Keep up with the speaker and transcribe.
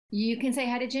You can say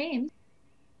hi to James.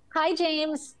 Hi,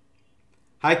 James.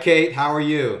 Hi, Kate. How are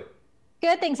you?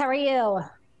 Good, thanks. How are you?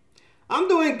 I'm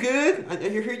doing good. I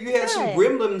hear you had some Good.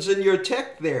 gremlins in your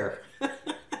tech there.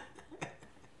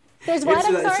 There's what? It's,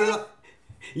 I'm uh, it's sorry? uh,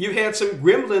 you had some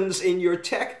gremlins in your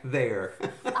tech there.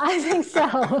 I think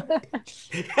so.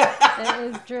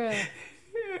 It is true.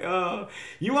 Uh,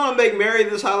 you want to make merry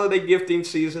this holiday gifting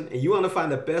season and you want to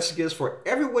find the best gifts for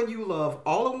everyone you love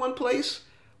all in one place?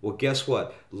 Well, guess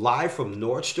what? Live from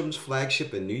Nordstrom's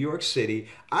flagship in New York City,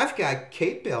 I've got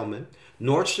Kate Bellman,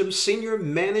 Nordstrom's senior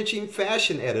managing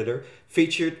fashion editor,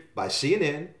 featured by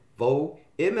CNN, Vogue,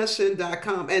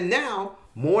 MSN.com, and now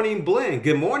Morning Blend.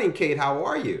 Good morning, Kate. How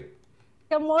are you?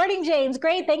 Good morning, James.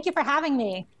 Great. Thank you for having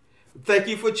me. Thank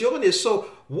you for joining us. So,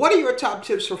 what are your top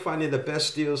tips for finding the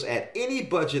best deals at any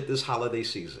budget this holiday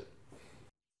season?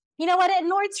 You know what? At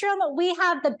Nordstrom, we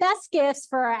have the best gifts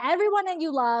for everyone that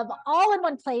you love all in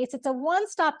one place. It's a one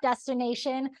stop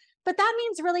destination. But that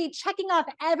means really checking off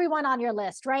everyone on your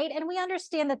list, right? And we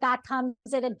understand that that comes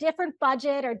at a different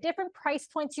budget or different price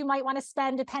points you might want to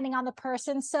spend depending on the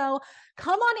person. So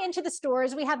come on into the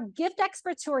stores. We have gift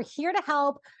experts who are here to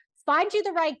help find you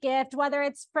the right gift, whether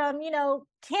it's from,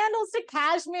 candles to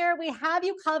cashmere. We have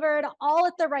you covered all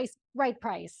at the right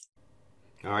price.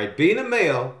 All right, being a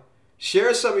male,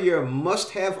 share some of your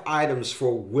must have items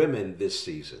for women this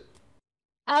season.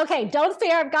 Okay, don't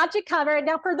fear. I've got you covered.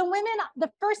 Now, for the women,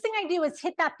 the first thing I do is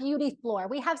hit that beauty floor.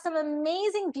 We have some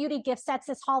amazing beauty gift sets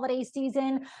this holiday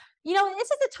season.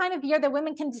 This is the time of year that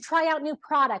women can try out new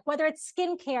product, whether it's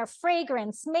skincare,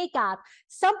 fragrance, makeup,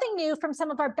 something new from some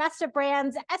of our best of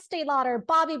brands, Estee Lauder,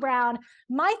 Bobbi Brown.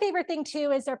 My favorite thing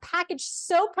too is they're packaged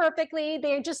so perfectly.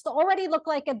 They just already look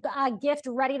like a gift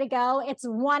ready to go. It's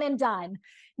one and done.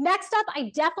 Next up,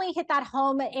 I definitely hit that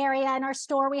home area in our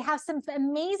store. We have some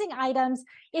amazing items.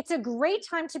 It's a great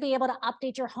time to be able to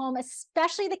update your home,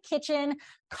 especially the kitchen.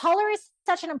 Color is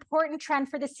such an important trend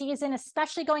for the season,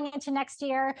 especially going into next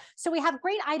year. So we have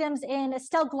great items in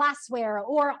Estelle glassware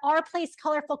or Our Place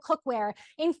colorful cookware.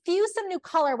 Infuse some new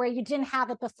color where you didn't have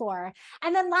it before.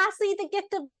 And then lastly, the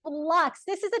gift of luxe.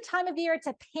 This is a time of year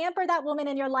to pamper that woman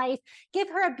in your life. Give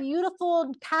her a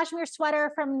beautiful cashmere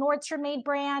sweater from Nordstrom made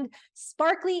brand,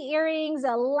 sparkly earrings,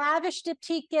 a lavish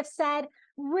diptyque gift set.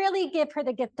 Really give her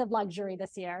the gift of luxury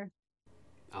this year.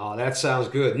 Oh, that sounds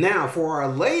good. Now, for our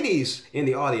ladies in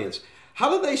the audience, how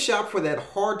do they shop for that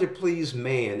hard to please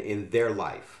man in their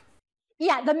life?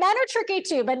 Yeah, the men are tricky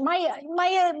too, but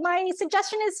my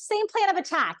suggestion is same plan of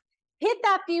attack. Hit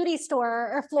that beauty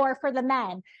store or floor for the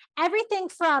men. Everything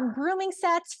from grooming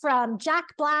sets, from Jack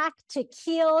Black to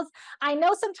Kiehl's. I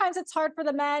know sometimes it's hard for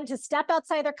the men to step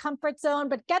outside their comfort zone,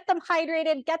 but get them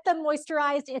hydrated, get them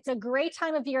moisturized. It's a great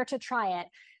time of year to try it.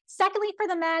 Secondly, for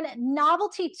the men,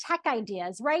 novelty tech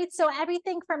ideas, right? So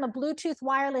everything from a Bluetooth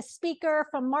wireless speaker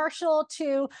from Marshall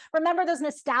to remember those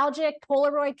nostalgic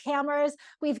Polaroid cameras.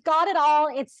 We've got it all.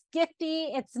 It's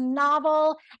gifty, it's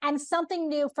novel, and something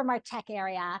new from our tech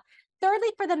area. Thirdly,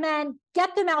 for the men,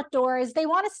 get them outdoors. They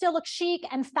want to still look chic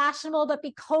and fashionable, but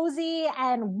be cozy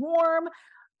and warm.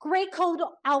 Great cold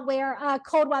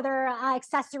weather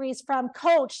accessories from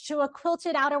Coach to a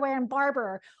quilted outerwear and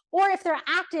Barber. Or if they're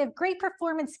active, great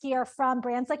performance gear from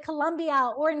brands like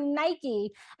Columbia or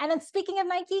Nike. And then speaking of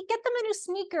Nike, get them a new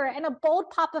sneaker and a bold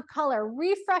pop of color.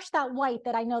 Refresh that white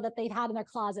that I know that they've had in their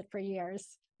closet for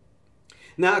years.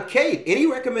 Now, Kate, any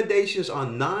recommendations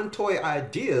on non toy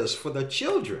ideas for the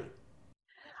children?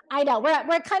 I know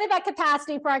we're kind of at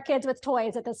capacity for our kids with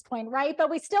toys at this point, right? But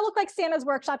we still look like Santa's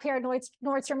workshop here at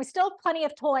Nordstrom. We still have plenty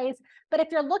of toys. But if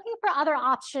you're looking for other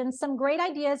options, some great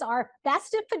ideas are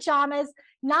festive pajamas,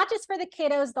 not just for the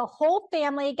kiddos, the whole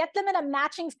family. Get them in a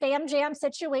matching fam jam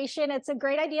situation. It's a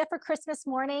great idea for Christmas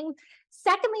morning.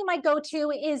 Secondly, my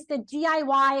go-to is the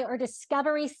DIY or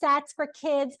discovery sets for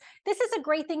kids. This is a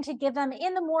great thing to give them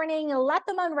in the morning, let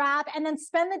them unwrap, and then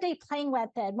spend the day playing with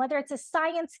it, whether it's a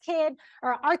science kit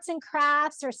or arts and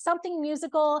crafts or something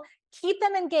musical. Keep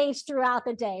them engaged throughout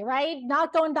the day, right?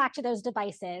 Not going back to those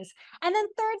devices. And then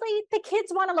thirdly, the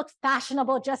kids want to look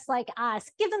fashionable just like us.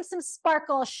 Give them some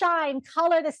sparkle, shine,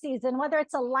 color this season, whether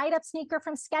it's a light up sneaker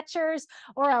from Skechers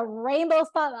or a rainbow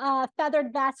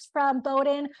feathered vest from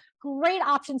Bowden. Great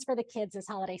options for the kids this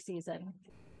holiday season.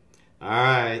 All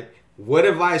right. What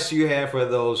advice do you have for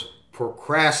those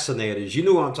procrastinators? You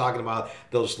know what I'm talking about,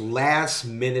 those last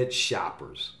minute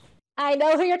shoppers. I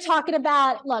know who you're talking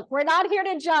about. Look, we're not here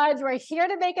to judge. We're here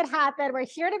to make it happen. We're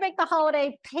here to make the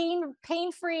holiday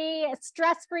pain free,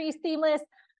 stress free, seamless.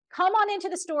 come on into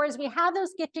the stores. We have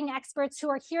those gifting experts who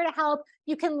are here to help.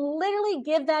 You can literally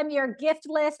give them your gift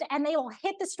list and they will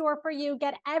hit the store for you,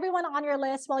 get everyone on your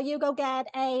list while you go get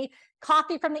a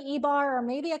coffee from the e-bar or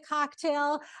maybe a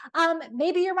cocktail.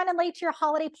 Maybe you're running late to your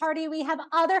holiday party. We have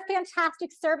other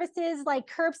fantastic services like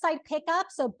curbside pickup.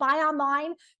 So buy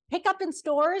online, pick up in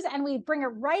stores, and we bring it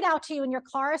right out to you in your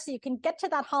car so you can get to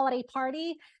that holiday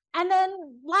party. And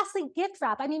then lastly, gift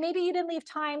wrap. I mean, maybe you didn't leave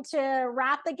time to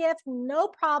wrap the gift, no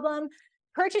problem.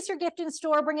 Purchase your gift in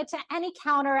store, bring it to any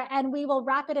counter, and we will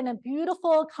wrap it in a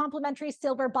beautiful complimentary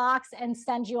silver box and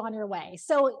send you on your way.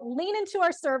 So lean into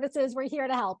our services. We're here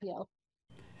to help you.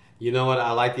 You know what?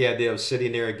 I like the idea of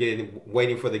sitting there and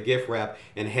waiting for the gift wrap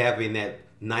and having that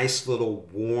nice little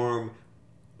warm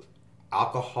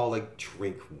alcoholic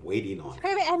drink waiting on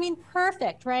it. I mean,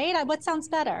 perfect, right? What sounds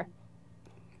better?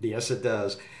 Yes, it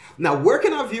does. Now, where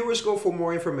can our viewers go for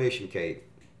more information, Kate?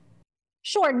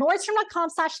 Sure,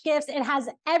 Nordstrom.com/gifts. It has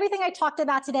everything I talked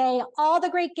about today, all the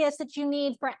great gifts that you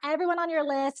need for everyone on your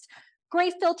list,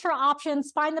 great filter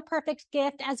options, find the perfect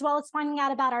gift, as well as finding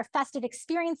out about our festive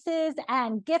experiences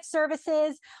and gift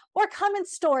services, or come in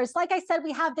stores. Like I said,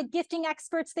 we have the gifting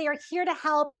experts. They are here to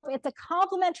help. It's a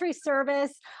complimentary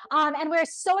service. And we're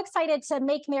so excited to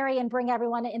make merry and bring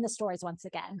everyone in the stores once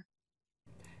again.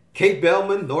 Kate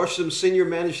Bellman, Nordstrom Senior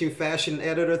Managing Fashion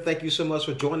Editor, thank you so much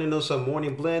for joining us on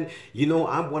Morning Blend. You know,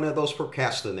 I'm one of those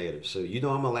procrastinators, so you know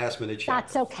I'm a last minute check.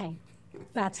 That's okay.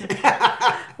 That's okay.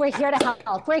 We're here to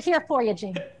help. We're here for you,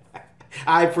 Gene.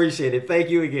 I appreciate it. Thank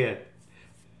you again.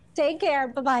 Take care.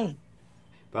 Bye-bye.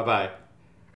 Bye-bye.